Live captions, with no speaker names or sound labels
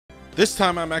This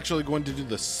time I'm actually going to do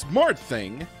the smart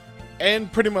thing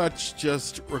and pretty much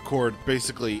just record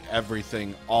basically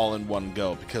everything all in one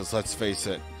go, because let's face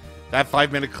it, that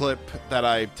 5-minute clip that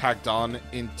I tacked on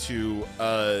into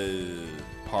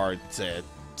part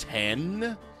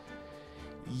 10,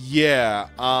 yeah,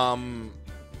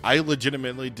 I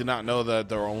legitimately did not know that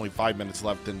there were only 5 minutes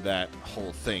left in that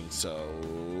whole thing, so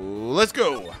let's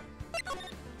go.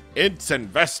 It's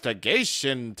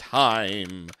investigation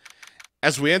time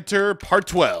as we enter part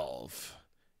 12,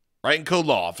 Wright and Co.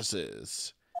 Law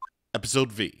Offices,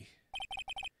 episode V.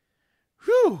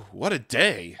 Whew, what a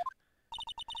day.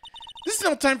 This is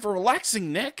no time for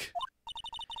relaxing, Nick.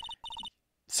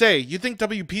 Say, you think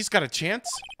WP's got a chance?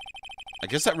 I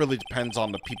guess that really depends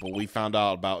on the people we found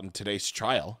out about in today's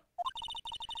trial.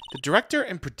 The director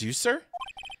and producer?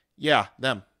 Yeah,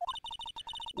 them.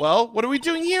 Well, what are we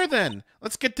doing here then?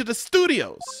 Let's get to the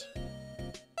studios.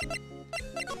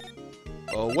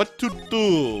 What to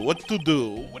do? What to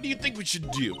do? What do you think we should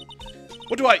do?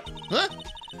 Huh?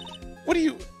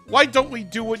 Why don't we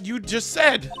do what you just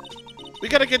said? We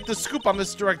gotta get the scoop on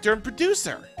this director and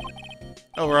producer.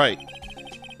 Oh, right.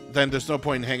 Then there's no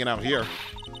point in hanging out here.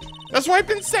 That's what I've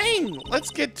been saying. Let's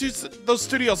get to those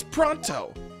studios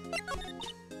pronto.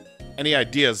 Any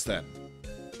ideas then?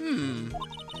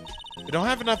 We don't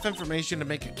have enough information to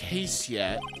make a case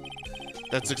yet.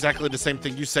 That's exactly the same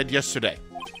thing you said yesterday.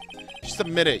 Just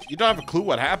admit it. You don't have a clue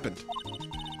what happened.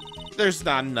 There's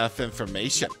not enough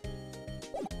information.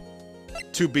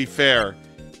 To be fair,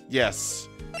 yes.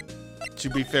 To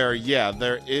be fair, yeah,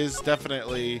 there is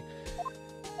definitely...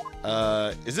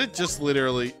 is it just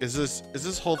literally... Is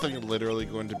this whole thing literally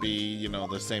going to be, you know,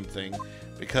 the same thing?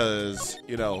 Because,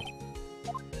 you know...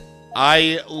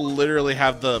 I literally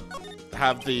have the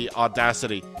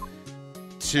audacity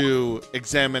to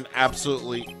examine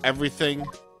absolutely everything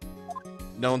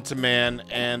known to man,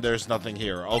 and there's nothing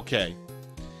here. Okay.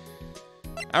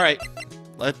 Alright.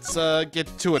 Let's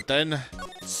get to it then.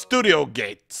 Studio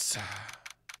gates.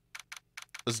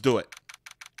 Let's do it.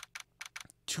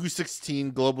 216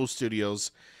 Global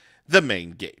Studios, the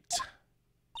main gate.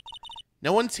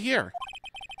 No one's here.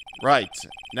 Right.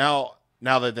 Now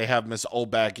that they have Miss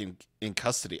Olbach in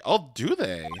custody. Oh, do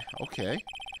they? Okay.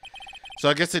 So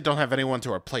I guess they don't have anyone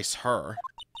to replace her.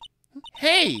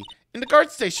 Hey! In the guard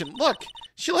station, look!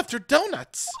 She left her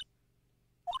donuts!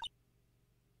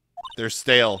 They're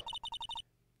stale.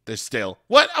 They're stale.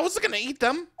 What? I wasn't gonna eat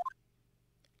them!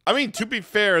 I mean, to be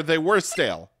fair, they were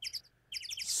stale.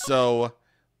 So,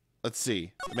 let's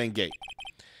see. The main gate.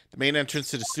 The main entrance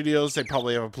to the studios. They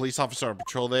probably have a police officer on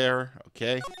patrol there.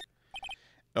 Okay.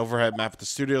 Overhead map of the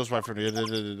studios. Right from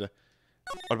the...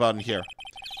 What about in here?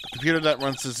 A computer that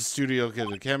runs as the studio,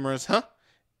 the cameras. Huh?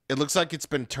 It looks like it's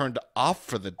been turned off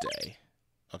for the day.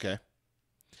 Okay.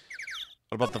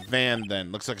 What about the van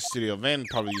then? Looks like a studio van.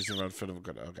 Probably using around for the...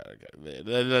 Okay.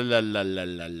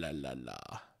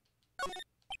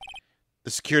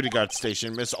 The security guard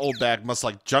station. Miss Oldbag must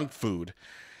like junk food.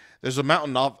 There's a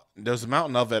mountain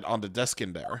of it on the desk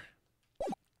in there.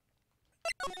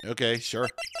 Okay, sure.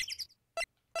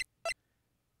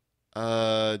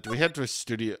 Do we head to a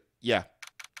studio? Yeah.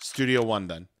 Studio 1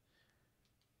 then.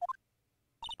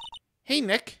 Hey,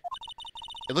 Nick.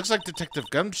 It looks like Detective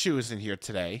Gumshoe is in here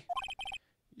today.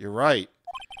 You're right.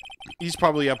 He's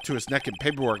probably up to his neck in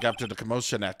paperwork after the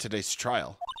commotion at today's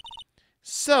trial.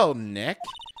 So, Nick,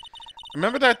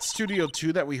 remember that Studio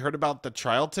 2 that we heard about the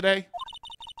trial today?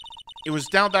 It was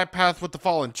down that path with the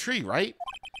fallen tree, right?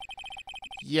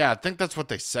 Yeah, I think that's what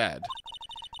they said.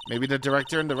 Maybe the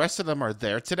director and the rest of them are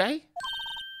there today?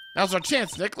 Now's our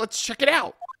chance, Nick. Let's check it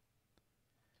out.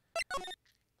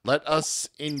 Let us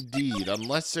indeed,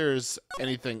 unless there's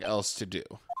anything else to do.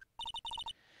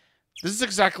 This is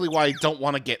exactly why I don't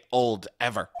want to get old,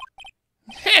 ever.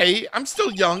 Hey, I'm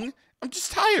still young. I'm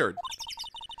just tired.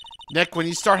 Nick, when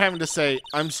you start having to say,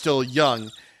 I'm still young,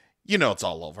 you know it's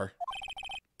all over.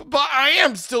 But I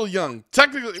am still young.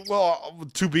 Technically, well,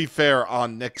 to be fair,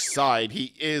 on Nick's side,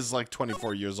 he is like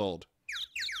 24 years old.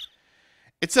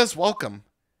 It says welcome.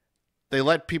 They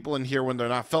let people in here when they're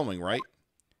not filming, right?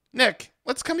 Nick,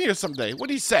 let's come here someday. What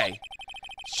do you say?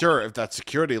 Sure, if that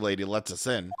security lady lets us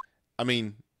in. I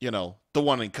mean, you know, the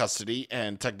one in custody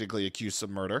and technically accused of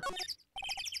murder.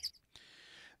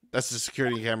 That's the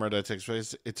security camera that takes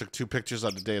place. It took 2 pictures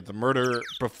on the day of the murder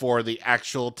before the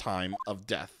actual time of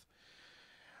death.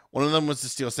 One of them was the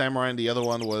Steel Samurai and the other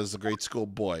one was the grade school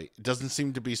boy. It doesn't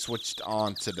seem to be switched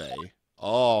on today.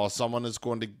 Oh, someone is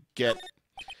going to get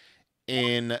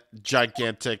in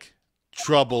gigantic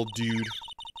trouble, dude.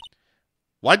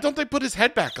 Why don't they put his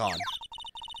head back on?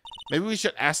 Maybe we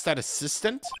should ask that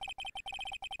assistant?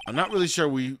 I'm not really sure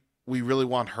we we really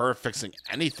want her fixing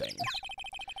anything.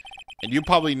 And you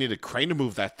probably need a crane to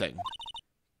move that thing.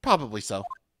 Probably so.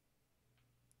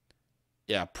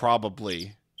 Yeah,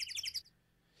 probably.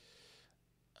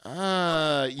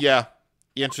 Yeah.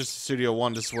 The entrance to Studio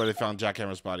 1, this is where they found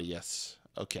Jackhammer's body. Yes.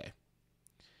 Okay.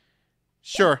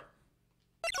 Sure.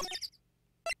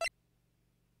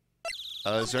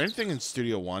 Is there anything in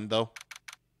Studio 1, though?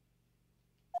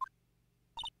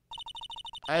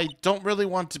 I don't really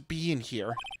want to be in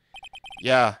here.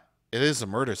 Yeah, it is a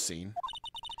murder scene.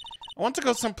 I want to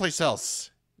go someplace else.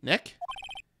 Nick?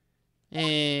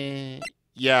 Yeah,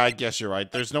 I guess you're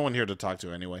right. There's no one here to talk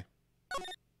to anyway.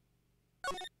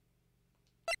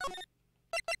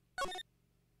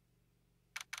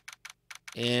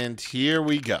 And here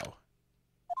we go.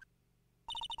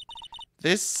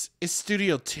 This is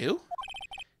Studio 2?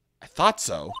 I thought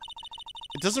so.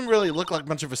 It doesn't really look like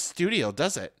much of a studio,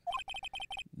 does it?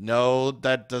 No,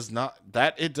 that does not.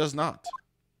 That it does not.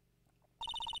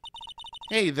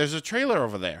 Hey, there's a trailer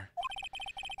over there.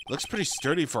 Looks pretty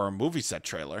sturdy for a movie set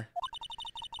trailer.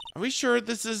 Are we sure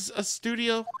this is a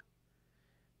studio?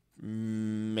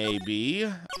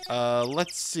 Maybe.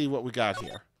 Let's see what we got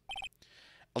here.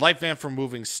 A light van for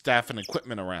moving staff and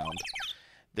equipment around.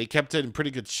 They kept it in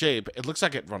pretty good shape. It looks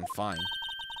like it run fine.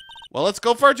 Well, let's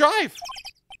go for a drive.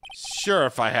 Sure,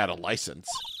 if I had a license.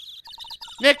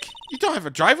 Nick, you don't have a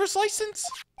driver's license?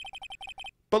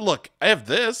 But look, I have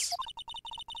this.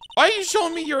 Why are you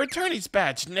showing me your attorney's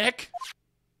badge, Nick?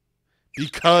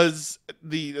 Because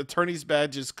the attorney's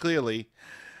badge is clearly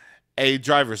a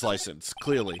driver's license.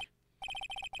 Clearly.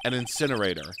 An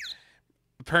incinerator.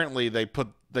 Apparently,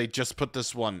 they just put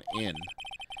this one in.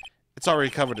 It's already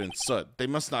covered in soot. They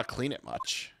must not clean it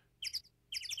much.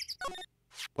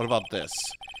 What about this?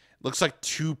 Looks like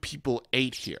 2 people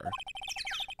ate here.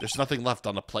 There's nothing left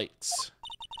on the plates.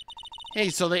 Hey,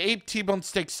 so they ate T-bone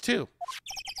steaks too.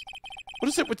 What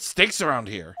is it with steaks around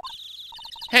here?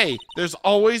 Hey, there's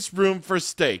always room for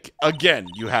steak. Again,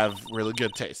 you have really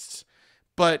good tastes.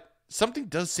 But something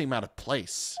does seem out of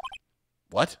place.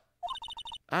 What?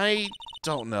 I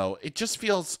don't know. It just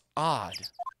feels odd.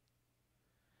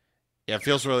 Yeah, it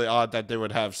feels really odd that they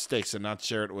would have steaks and not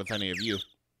share it with any of you.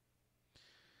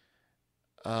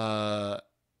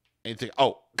 Anything?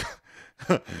 Oh.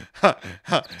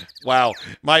 Wow.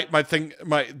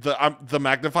 The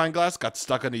magnifying glass got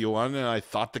stuck on the U1 and I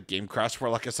thought the game crashed for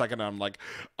like a second. And I'm like,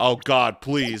 oh God,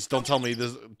 please don't tell me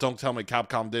this. Don't tell me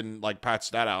Capcom didn't like patch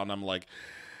that out. And I'm like,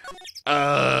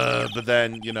 but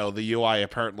then, you know, the UI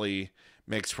apparently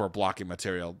makes for blocking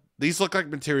material. These look like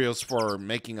materials for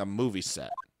making a movie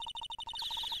set.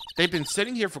 They've been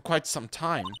sitting here for quite some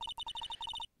time.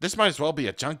 This might as well be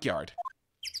a junkyard.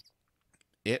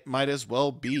 It might as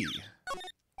well be.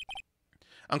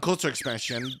 On closer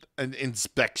inspection, this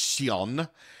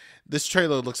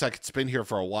trailer looks like it's been here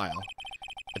for a while.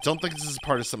 I don't think this is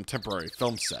part of some temporary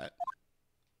film set.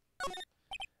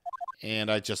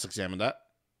 And I just examined that.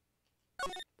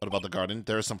 What about the garden?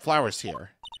 There are some flowers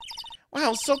here.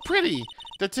 Wow, so pretty.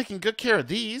 They're taking good care of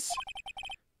these.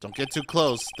 Don't get too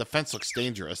close. The fence looks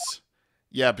dangerous.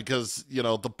 Yeah, because, you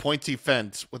know, the pointy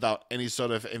fence without any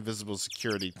sort of invisible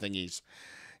security thingies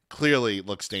clearly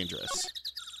looks dangerous.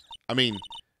 I mean,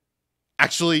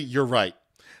 actually, you're right.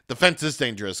 The fence is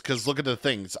dangerous because look at the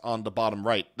things on the bottom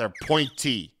right. They're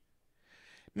pointy.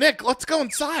 Nick, let's go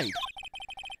inside.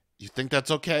 You think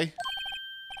that's okay?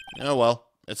 Oh, well,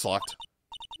 it's locked.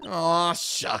 Aw,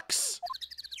 shucks.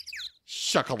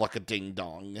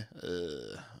 Shuck-a-luck-a-ding-dong.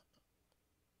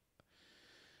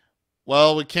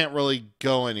 Well, we can't really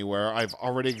go anywhere. I've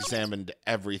already examined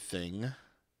everything.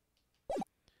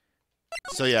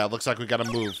 So yeah, it looks like we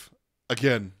gotta move.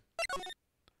 Again.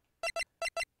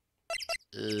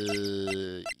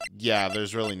 Yeah,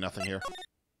 there's really nothing here.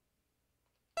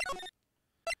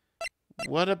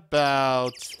 What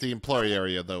about the employee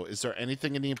area, though? Is there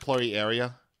anything in the employee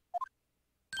area?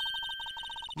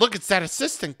 Look, it's that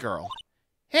assistant girl.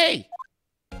 Hey!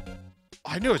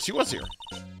 I knew it. She was here.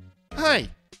 Hi.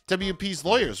 WP's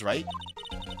lawyers, right?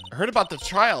 I heard about the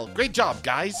trial. Great job,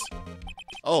 guys.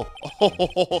 Oh,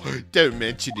 don't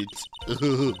mention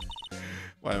it.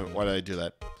 Why did I do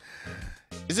that?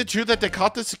 Is it true that they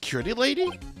caught the security lady?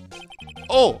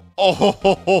 Oh.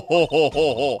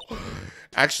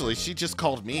 Actually, she just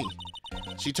called me.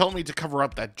 She told me to cover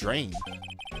up that drain.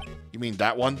 You mean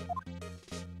that one?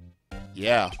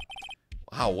 Yeah.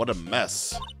 Wow, what a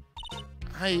mess.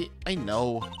 I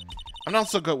know. I'm not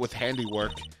so good with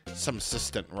handiwork. Some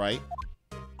assistant, right?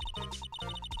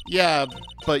 Yeah,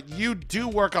 but you do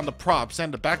work on the props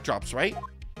and the backdrops, right?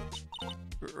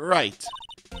 Right.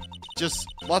 just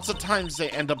lots of times they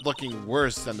end up looking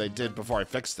worse than they did before I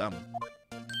fixed them.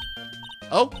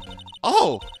 Oh?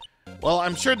 Oh! Well,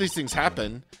 I'm sure these things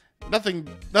happen. Nothing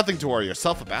to worry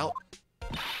yourself about.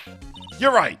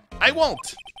 You're right. I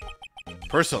won't.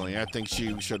 Personally, I think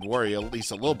she should worry at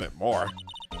least a little bit more.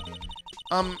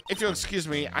 If you'll excuse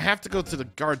me, I have to go to the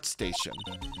guard station.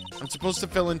 I'm supposed to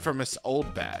fill in for Miss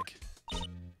Oldbag.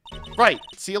 Right.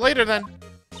 See you later, then.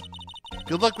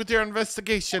 Good luck with your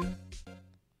investigation.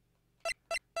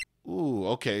 Ooh,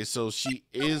 okay, so she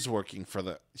is working for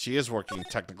the... She is working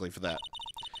technically for that.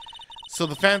 So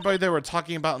the fanboy they were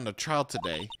talking about in the trial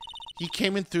today, he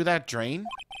came in through that drain?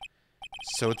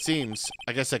 So it seems.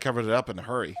 I guess I covered it up in a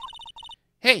hurry.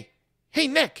 Hey! Hey,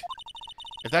 Nick!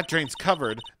 If that drain's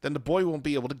covered, then the boy won't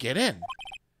be able to get in.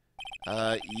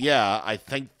 Yeah, I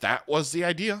think that was the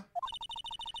idea.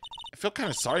 I feel kind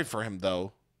of sorry for him,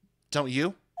 though. Don't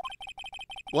you?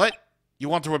 What? You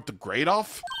want to rip the grate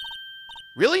off?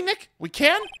 Really, Nick? We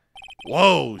can?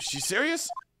 Whoa, she's serious?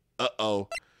 Uh-oh.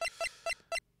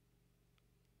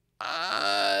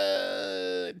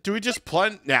 Do we just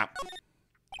plunge? Nah.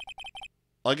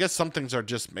 Well, I guess some things are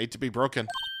just made to be broken.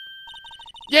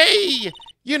 Yay!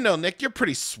 You know, Nick, you're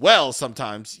pretty swell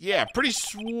sometimes. Yeah, pretty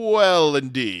swell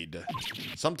indeed.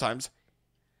 Sometimes.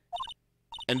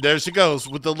 And there she goes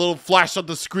with the little flash on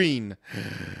the screen.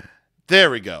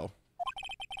 There we go.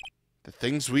 The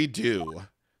things we do.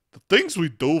 The things we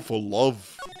do for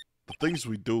love. The things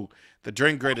we do. The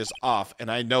drain grate is off, and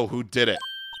I know who did it.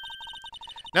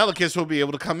 Now the kids will be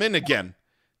able to come in again.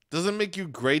 Doesn't it make you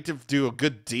great to do a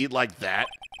good deed like that?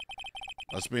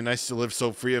 Must be nice to live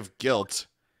so free of guilt.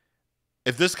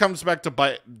 If this comes back to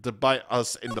bite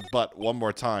us in the butt one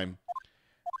more time,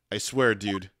 I swear,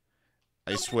 dude.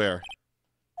 I swear.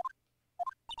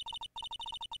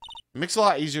 It makes it a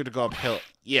lot easier to go uphill.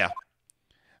 Yeah.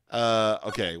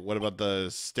 Okay, what about the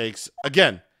stakes?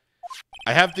 Again,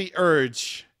 I have the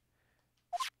urge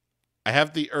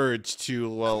to,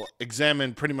 well,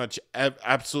 examine pretty much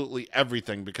absolutely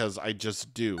everything because I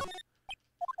just do.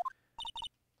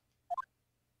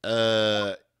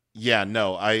 Yeah,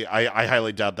 no, I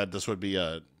highly doubt that this would be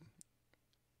a...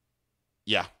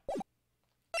 Yeah.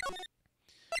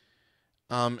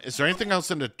 Is there anything else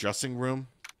in the dressing room?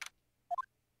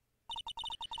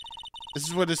 This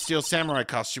is what his steel samurai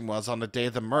costume was on the day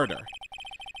of the murder.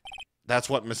 That's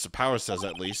what Mr. Powers says,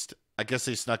 at least. I guess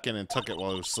he snuck in and took it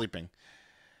while he was sleeping.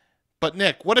 But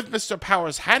Nick, what if Mr.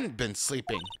 Powers hadn't been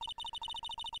sleeping?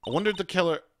 I wonder what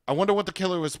the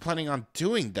killer was planning on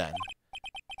doing then.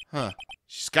 Huh.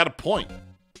 She's got a point.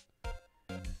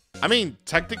 I mean,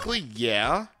 technically,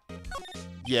 yeah.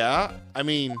 Yeah, I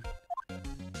mean,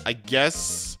 I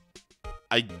guess,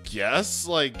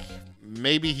 like,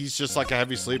 maybe he's just like a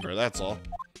heavy sleeper, that's all.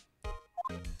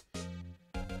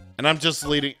 And I'm just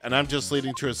leading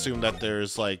to assume that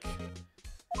there's, like,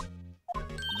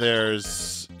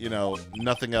 you know,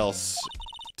 nothing else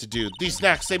to do. These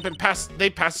snacks, they passed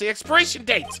the expiration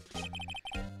date.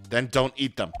 Then don't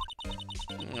eat them.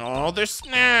 Oh, they're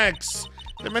snacks.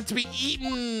 They're meant to be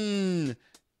eaten.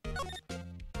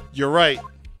 You're right.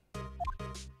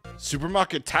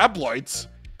 Supermarket tabloids?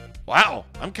 Wow,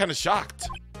 I'm kind of shocked.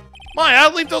 My,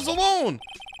 I'll leave those alone.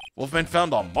 Wolfman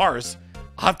found on Mars.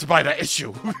 I'll have to buy that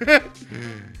issue.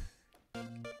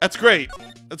 That's great.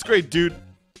 That's great, dude.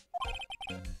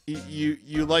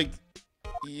 You like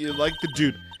the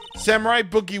dude. Samurai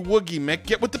Boogie Woogie, Mick.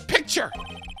 Get with the picture.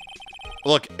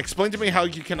 Look, explain to me how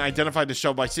you can identify the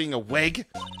show by seeing a wig.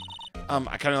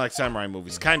 I kind of like samurai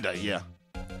movies. Kinda, yeah.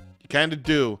 You kind of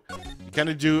do. You kind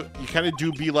of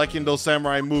do be liking those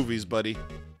samurai movies, buddy.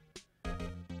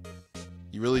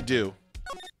 You really do.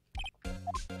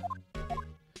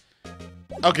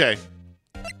 Okay.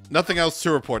 Nothing else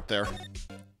to report there.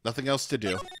 Nothing else to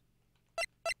do.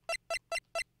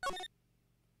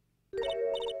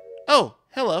 Oh,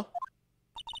 hello.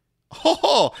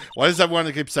 Oh, why does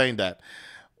everyone keep saying that?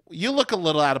 You look a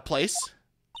little out of place.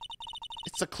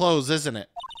 It's the clothes, isn't it?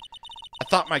 I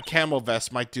thought my camel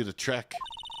vest might do the trick.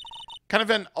 Kind of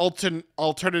an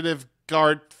alternative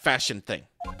guard fashion thing.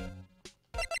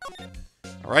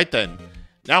 Alright then.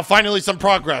 Now finally some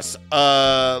progress.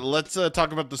 Let's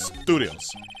talk about the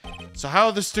studios. So how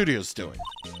are the studios doing?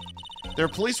 There are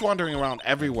police wandering around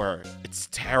everywhere. It's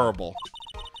terrible.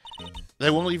 They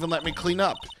won't even let me clean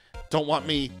up. Don't want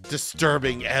me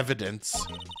disturbing evidence.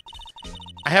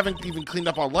 I haven't even cleaned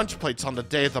up our lunch plates on the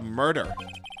day of the murder.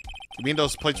 You mean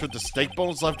those plates with the steak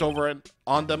bones left over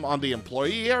on them on the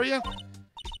employee area?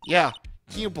 Yeah,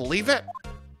 can you believe it?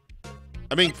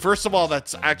 I mean, first of all,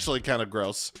 that's actually kind of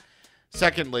gross.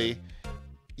 Secondly,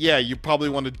 yeah, you probably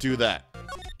want to do that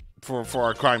for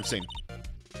our crime scene.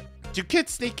 Do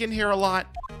kids sneak in here a lot?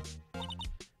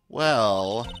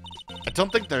 Well, I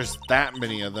don't think there's that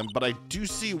many of them, but I do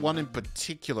see one in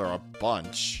particular a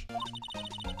bunch.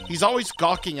 He's always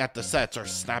gawking at the sets or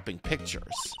snapping pictures.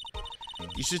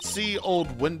 You should see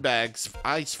old Windbag's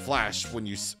eyes flash when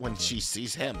she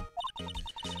sees him.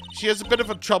 She has a bit of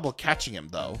a trouble catching him,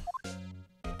 though.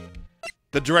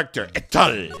 The director,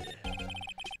 Etal.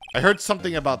 I heard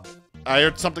something at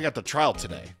the trial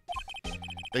today.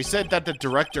 They said that the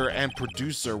director and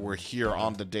producer were here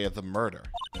on the day of the murder.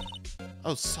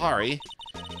 Oh, sorry.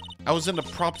 I was in the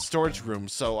prop storage room,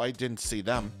 so I didn't see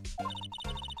them.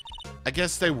 I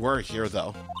guess they were here,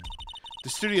 though. The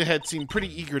studio head seemed pretty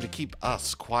eager to keep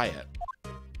us quiet.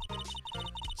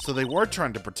 So they were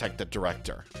trying to protect the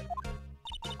director.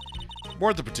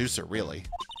 More the producer, really.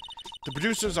 The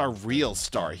producer's our real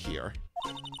star here.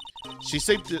 She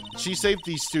saved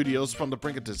these studios from the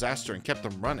brink of disaster and kept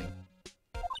them running.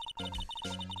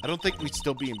 I don't think we'd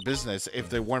still be in business if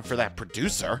they weren't for that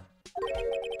producer.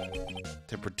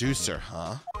 The producer,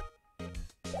 huh?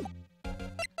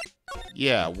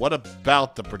 Yeah, what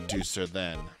about the producer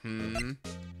then?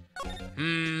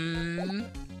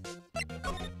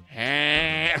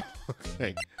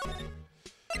 Okay.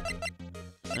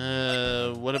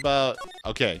 What about...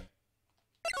 Okay.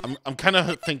 I'm kind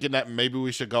of thinking that maybe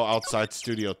we should go outside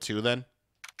Studio 2 then.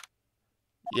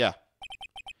 Yeah.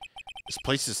 This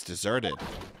place is deserted.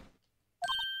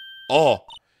 Oh.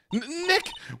 Nick!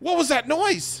 What was that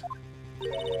noise?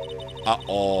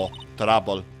 Uh-oh.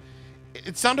 Trouble.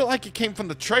 It sounded like it came from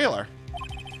the trailer.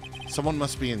 Someone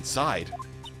must be inside.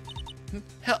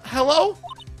 Hello?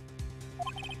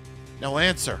 No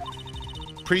answer.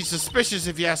 Pretty suspicious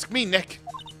if you ask me, Nick.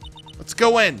 Let's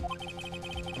go in.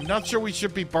 I'm not sure we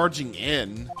should be barging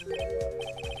in.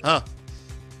 Huh.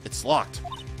 It's locked.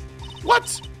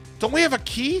 What? Don't we have a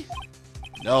key?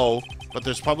 No, but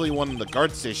there's probably one in the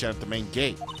guard station at the main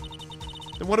gate.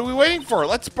 Then what are we waiting for?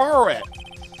 Let's borrow it.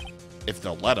 If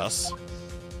they'll let us.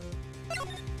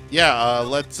 Yeah,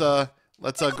 let's go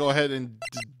ahead and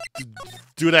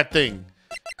do that thing.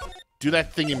 Do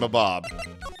that thingy-mabob.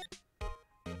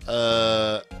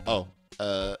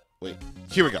 Wait.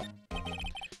 Here we go.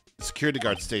 The security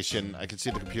guard station. I can see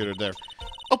the computer there.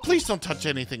 Oh, please don't touch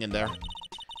anything in there.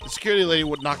 The security lady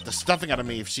would knock the stuffing out of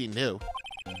me if she knew.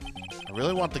 I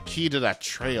really want the key to that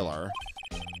trailer.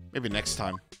 Maybe next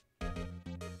time.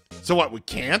 So what, we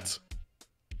can't?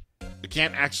 We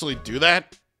can't actually do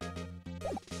that?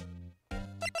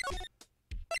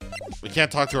 We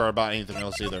can't talk to her about anything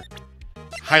else either.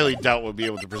 Highly doubt we'll be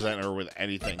able to present her with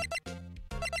anything.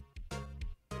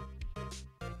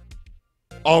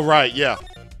 All right, yeah.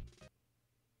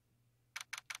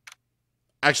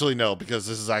 Actually, no, because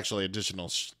this is actually additional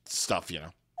stuff, you know.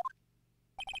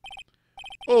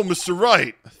 Oh, Mr.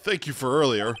 Wright, thank you for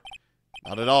earlier.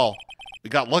 Not at all. We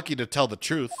got lucky to tell the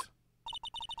truth.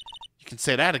 You can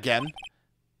say that again.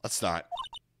 Let's not.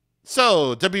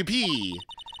 So, WP, do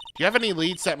you have any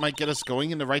leads that might get us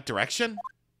going in the right direction?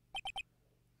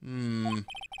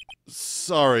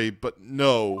 Sorry, but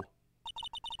no.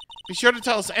 Be sure to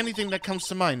tell us anything that comes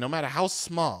to mind, no matter how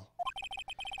small.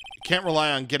 You can't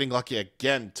rely on getting lucky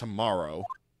again tomorrow.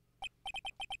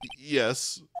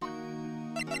 Yes.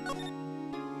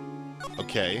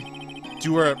 Okay.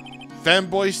 Do our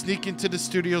fanboys sneak into the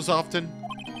studios often?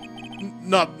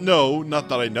 Not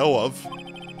that I know of.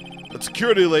 The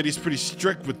security lady's pretty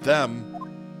strict with them.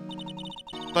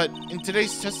 But in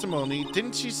today's testimony,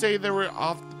 didn't she say they were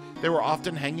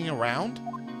often hanging around?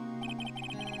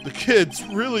 The kids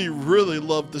really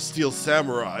love the Steel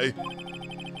Samurai.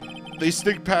 They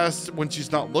sneak past when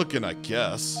she's not looking, I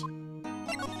guess.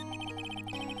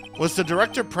 Was the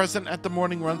director present at the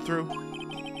morning run-through?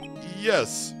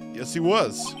 Yes, he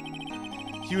was.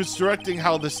 He was directing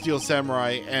how the Steel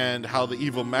Samurai and how the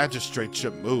evil magistrate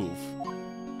should move.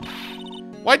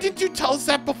 Why didn't you tell us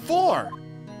that before?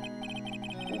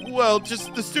 Well,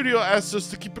 just the studio asked us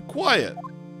to keep it quiet.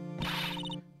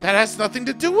 That has nothing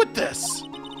to do with this.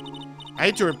 I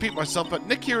hate to repeat myself, but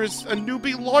Nick here is a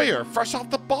newbie lawyer, fresh off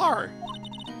the bar.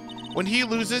 When he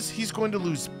loses, he's going to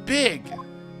lose big.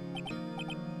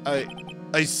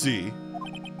 I see.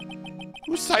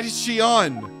 Whose side is she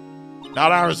on?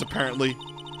 Not ours, apparently.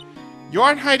 You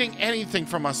aren't hiding anything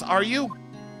from us, are you?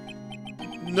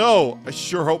 No, I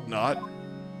sure hope not.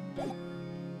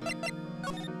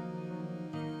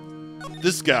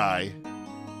 This guy,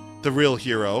 the real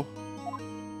hero.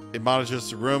 It monitors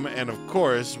the room, and of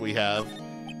course, we have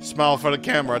smile for the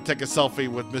camera, take a selfie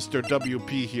with Mr.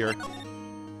 WP here.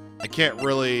 I can't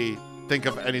really think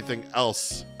of anything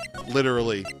else,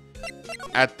 literally,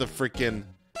 at the freaking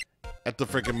at the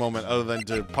freaking moment other than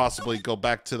to possibly go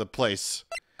back to the place.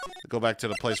 Go back to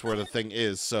the place where the thing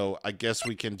is. So I guess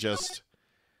we can just...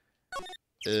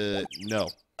 no.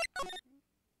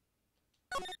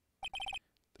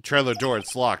 The trailer door,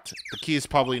 it's locked. The key is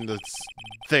probably in the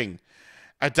thing.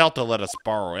 I doubt they'll let us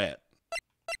borrow it.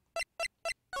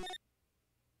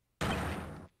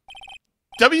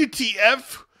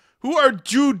 WTF? Who are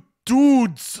you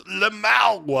dudes?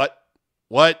 Lamal? What?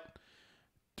 What?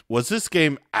 Was this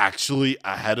game actually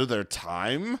ahead of their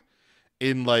time?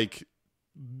 In, like,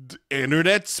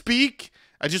 internet speak?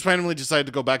 I just randomly decided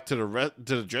to go back to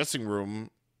the dressing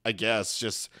room, I guess.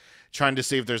 Just trying to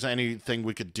see if there's anything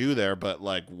we could do there. But,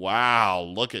 like, wow,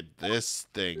 look at this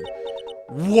thing.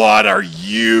 What are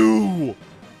you?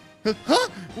 Huh?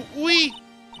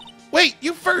 Wait,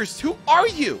 you first. Who are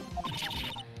you?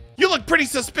 You look pretty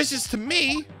suspicious to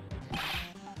me.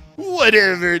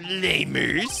 Whatever,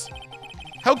 lamers.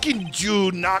 How can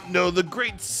you not know the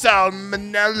great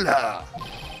Salmonella?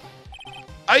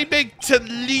 I make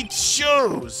elite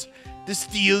shows. The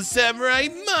Steel Samurai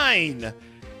mine.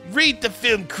 Read the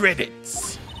film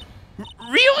credits.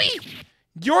 Really?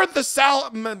 You're the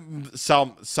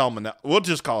Salmonella. We'll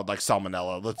just call it like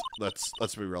Salmonella.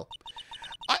 Let's be real.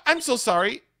 I'm so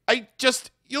sorry.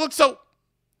 You look so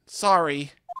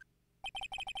sorry.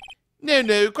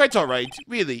 No, quite all right.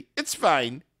 Really, it's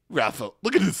fine. Rafa,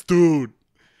 look at this dude.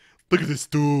 Look at this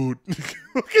dude.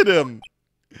 Look at him.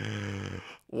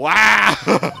 Wow.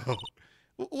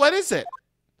 What is it?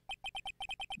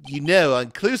 You know, on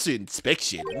closer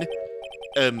inspection.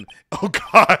 Oh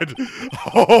God.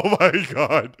 Oh my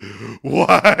God.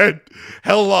 What?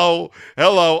 Hello.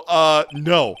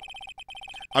 No.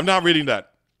 I'm not reading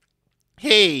that.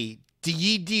 Hey, do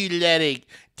you do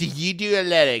a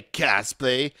lot of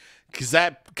cosplay? Cause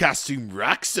that costume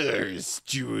rockstars,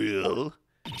 drool.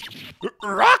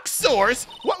 Rockstars?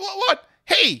 What?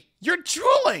 Hey, you're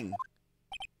drooling.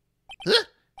 Huh?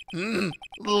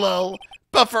 Lol.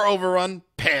 Buffer overrun.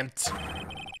 Pant.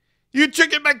 You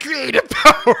triggered my creative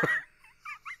power.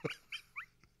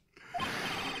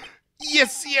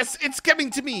 Yes, it's coming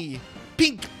to me.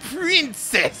 Pink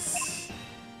Princess.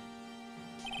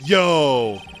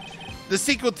 Yo. The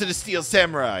sequel to the Steel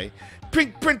Samurai.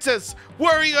 Pink Princess,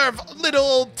 warrior of little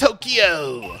old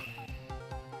Tokyo.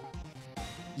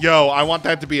 Yo, I want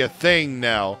that to be a thing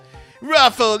now.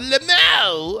 Raffle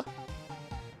Lamau.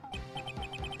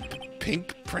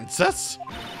 Pink Princess?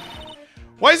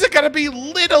 Why is it gotta be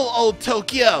little old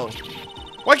Tokyo?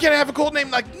 Why can't I have a cool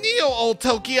name like Neo Old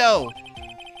Tokyo?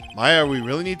 Maya, we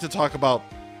really need to talk about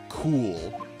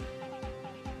cool.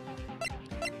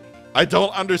 I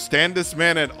don't understand this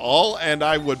man at all, and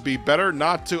I would be better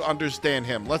not to understand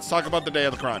him. Let's talk about the day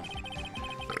of the crime.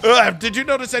 Did you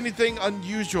notice anything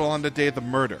unusual on the day of the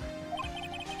murder?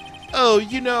 Oh,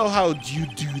 you know how you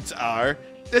dudes are.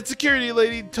 That security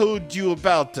lady told you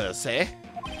about us, eh?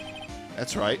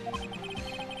 That's right.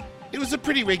 It was a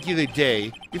pretty regular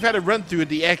day. We've had a run-through of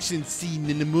the action scene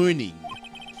in the morning.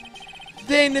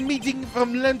 Then a meeting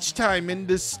from lunchtime in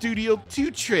the Studio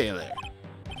 2 trailer.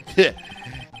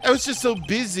 I was just so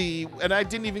busy, and I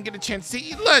didn't even get a chance to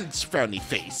eat lunch, frowny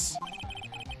face.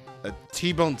 A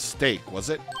T-bone steak,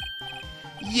 was it?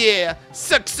 Yeah,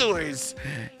 sucksores.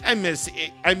 I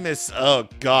miss, oh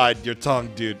God, your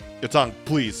tongue, dude. Your tongue,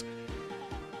 please.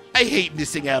 I hate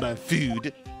missing out on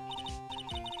food.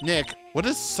 Nick, what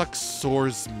does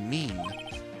sucksores mean?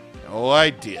 No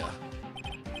idea.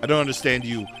 I don't understand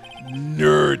you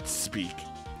nerd speak.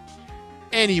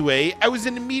 Anyway, I was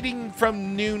in a meeting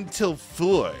from noon till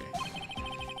 4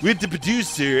 with the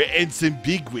producer and some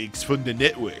bigwigs from the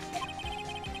network.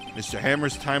 Mr.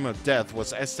 Hammer's time of death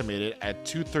was estimated at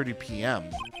 2:30 p.m.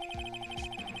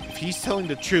 If he's telling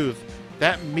the truth,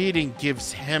 that meeting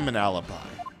gives him an alibi.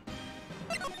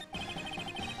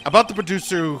 About the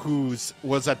producer who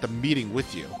was at the meeting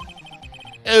with you.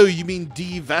 Oh, you mean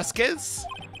Dee Vasquez?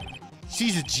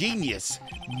 She's a genius.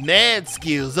 Mad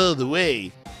skills all the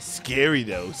way. Scary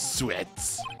though,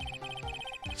 sweats.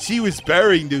 She was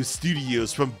burying those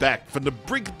studios from the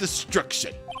brink of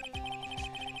destruction.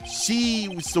 She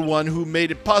was the one who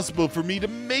made it possible for me to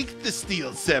make the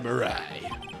Steel Samurai.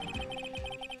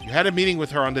 You had a meeting with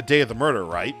her on the day of the murder,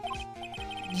 right?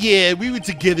 Yeah, we were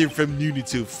together from noon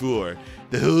until 4,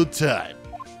 the whole time.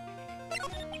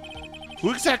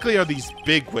 Who exactly are these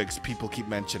bigwigs people keep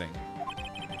mentioning?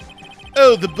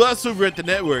 Oh, the boss over at the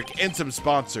network and some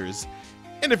sponsors.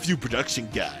 And a few production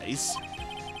guys.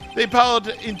 They piled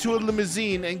into a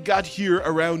limousine and got here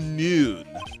around noon.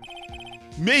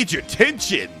 Major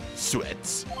tension,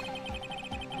 sweats.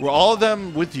 Were all of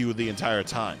them with you the entire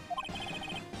time?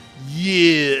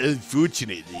 Yeah,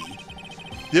 unfortunately.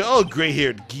 The old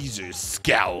gray-haired geezers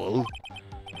scowl.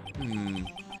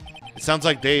 It sounds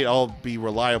like they'd all be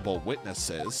reliable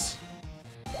witnesses.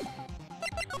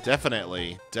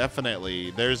 Definitely.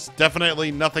 There's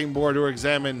definitely nothing more to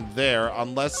examine there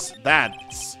unless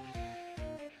that's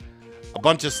a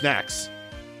bunch of snacks.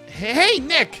 Hey,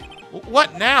 Nick!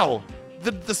 What now?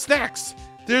 The snacks.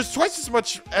 There's twice as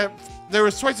much. There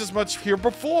was twice as much here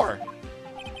before.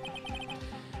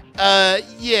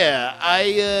 Yeah,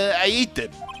 I ate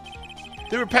them.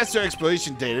 They were past their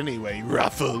expiration date anyway,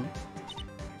 Ruffle.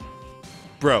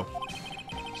 Bro.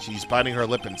 She's biting her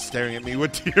lip and staring at me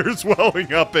with tears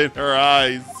welling up in her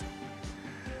eyes.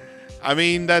 I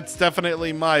mean, that's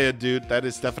definitely Maya, dude. That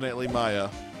is definitely Maya.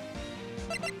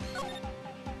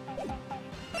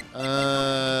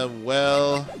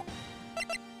 Well,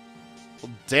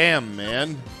 damn,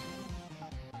 man.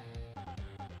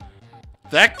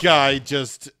 That guy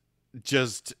just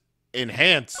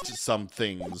enhanced some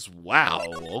things. Wow,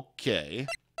 okay.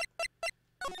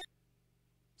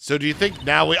 So do you think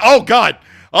now we... Oh, God!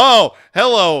 Oh,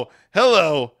 hello,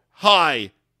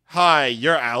 hi,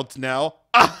 you're out now.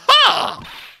 Aha!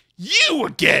 You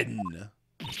again!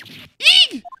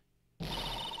 Eek!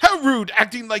 How rude,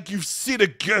 acting like you've seen a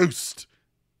ghost.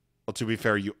 Well, to be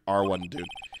fair, you are one, dude.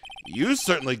 You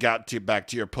certainly got back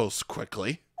to your post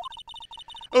quickly.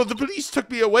 Oh, the police took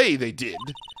me away, they did.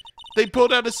 They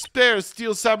pulled out a spare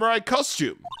steel samurai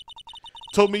costume.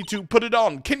 Told me to put it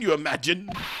on, can you imagine?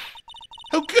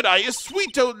 How could I, a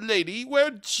sweet old lady, wear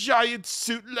a giant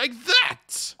suit like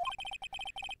that?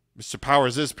 Mr.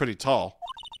 Powers is pretty tall.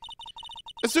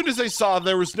 As soon as they saw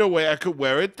there was no way I could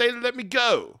wear it, they let me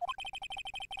go.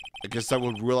 I guess that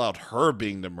would rule out her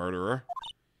being the murderer.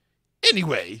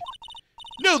 Anyway,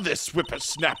 know this,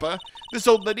 whippersnapper. This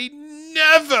old lady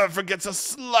never forgets a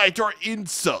slight or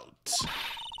insult.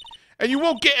 And you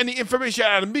won't get any information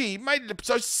out of me. My lips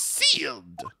are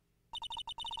sealed.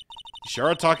 You sure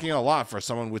are talking a lot for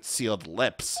someone with sealed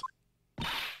lips.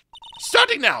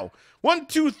 Starting now. 1,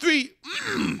 2, 3.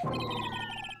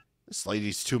 This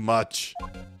lady's too much.